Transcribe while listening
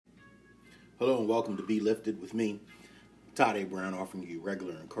Hello and welcome to Be Lifted with me, Todd A. Brown, offering you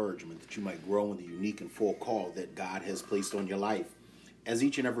regular encouragement that you might grow in the unique and full call that God has placed on your life. As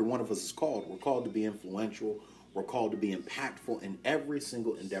each and every one of us is called, we're called to be influential, we're called to be impactful in every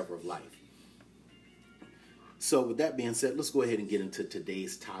single endeavor of life. So with that being said, let's go ahead and get into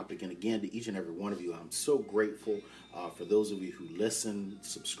today's topic. And again, to each and every one of you, I'm so grateful for those of you who listen,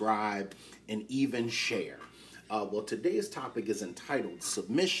 subscribe, and even share. Well, today's topic is entitled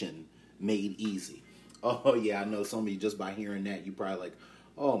Submission Made Easy. Oh yeah, I know some of you, just by hearing that, you probably like,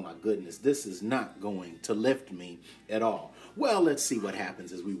 oh my goodness, this is not going to lift me at all. Well, let's see what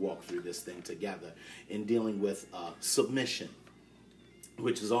happens as we walk through this thing together in dealing with submission,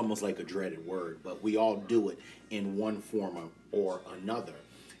 which is almost like a dreaded word, but we all do it in one form or another.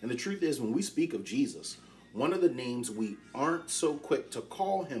 And the truth is, when we speak of Jesus, one of the names we aren't so quick to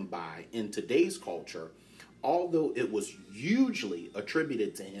call him by in today's culture, although it was hugely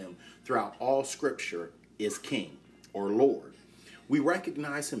attributed to him throughout all scripture, is King or Lord. We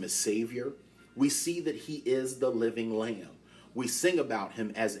recognize him as Savior. We see that he is the living Lamb. We sing about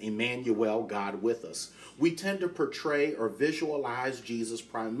him as Emmanuel, God with us. We tend to portray or visualize Jesus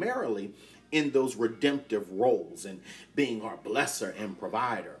primarily in those redemptive roles and being our blesser and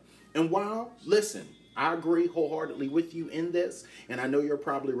provider. And while, listen, I agree wholeheartedly with you in this, and I know you're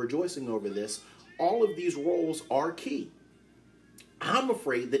probably rejoicing over this, all of these roles are key. I'm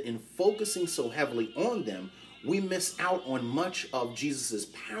afraid that in focusing so heavily on them, we miss out on much of Jesus's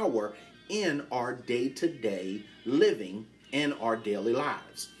power in our day-to-day living in our daily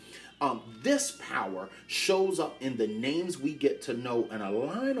lives. This power shows up in the names we get to know and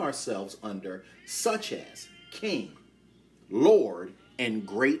align ourselves under, such as King, Lord, and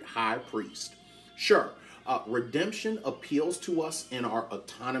Great High Priest. Sure, redemption appeals to us in our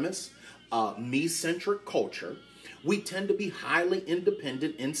autonomous, me-centric culture. We tend to be highly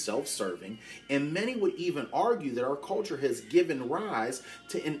independent and self-serving, and many would even argue that our culture has given rise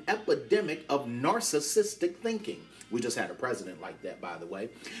to an epidemic of narcissistic thinking. We just had a president like that, by the way.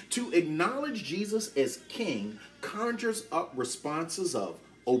 To acknowledge Jesus as King conjures up responses of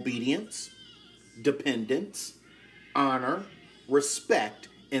obedience, dependence, honor, respect,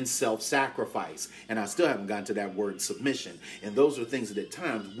 and self-sacrifice. And I still haven't gotten to that word submission. And those are things that at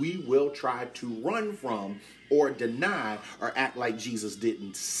times we will try to run from or deny or act like Jesus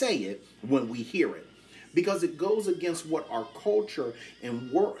didn't say it when we hear it. Because it goes against what our culture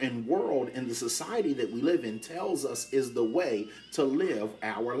and world and the society that we live in tells us is the way to live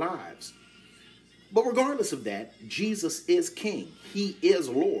our lives. But regardless of that, Jesus is King. He is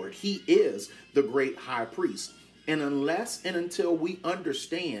Lord. He is the great high priest. And unless and until we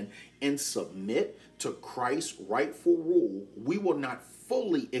understand and submit to Christ's rightful rule, we will not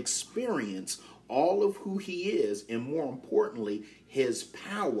fully experience all of who he is, and more importantly, his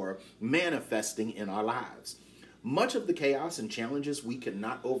power manifesting in our lives. Much of the chaos and challenges we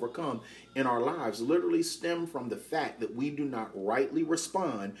cannot overcome in our lives literally stem from the fact that we do not rightly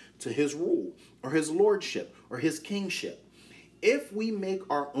respond to his rule or his lordship or his kingship. If we make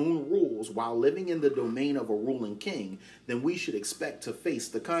our own rules while living in the domain of a ruling king, then we should expect to face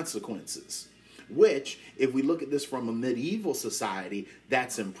the consequences, which, if we look at this from a medieval society,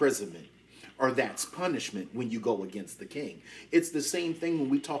 that's imprisonment or that's punishment when you go against the king. It's the same thing when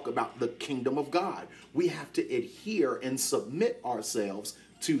we talk about the kingdom of God. We have to adhere and submit ourselves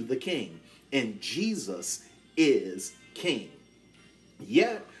to the king, and Jesus is king.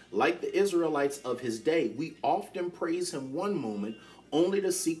 Yet, like the Israelites of his day, we often praise him one moment only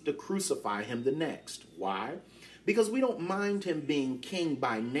to seek to crucify him the next. Why? Because we don't mind him being king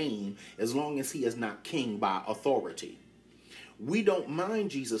by name as long as he is not king by authority. We don't mind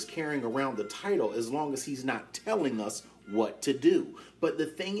Jesus carrying around the title as long as he's not telling us what to do. But the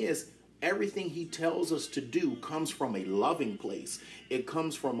thing is, everything he tells us to do comes from a loving place. It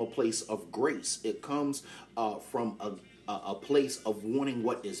comes from a place of grace. It comes from a place of wanting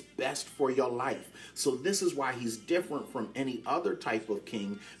what is best for your life. So this is why he's different from any other type of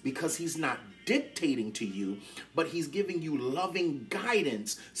king, because he's not dictating to you, but he's giving you loving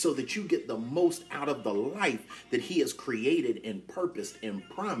guidance so that you get the most out of the life that he has created and purposed and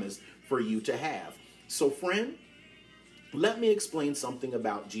promised for you to have. So friend, let me explain something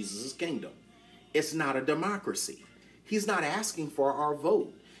about Jesus' kingdom. It's not a democracy. He's not asking for our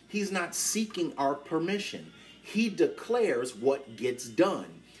vote. He's not seeking our permission. He declares what gets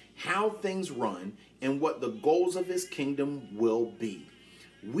done, how things run, and what the goals of his kingdom will be.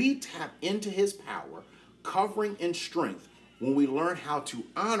 We tap into his power, covering, and strength when we learn how to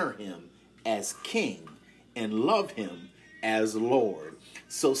honor him as king and love him as Lord.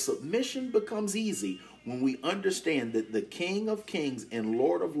 So submission becomes easy when we understand that the King of Kings and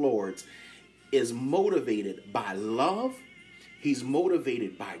Lord of Lords is motivated by love, he's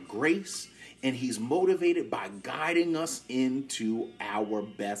motivated by grace, and he's motivated by guiding us into our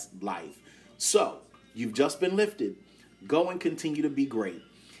best life. So, you've just been lifted. Go and continue to be great.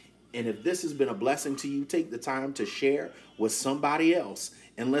 And if this has been a blessing to you, take the time to share with somebody else.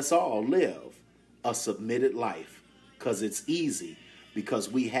 And let's all live a submitted life. Because it's easy. Because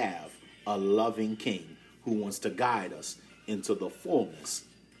we have a loving King who wants to guide us into the fullness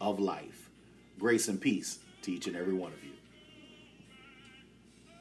of life. Grace and peace to each and every one of you.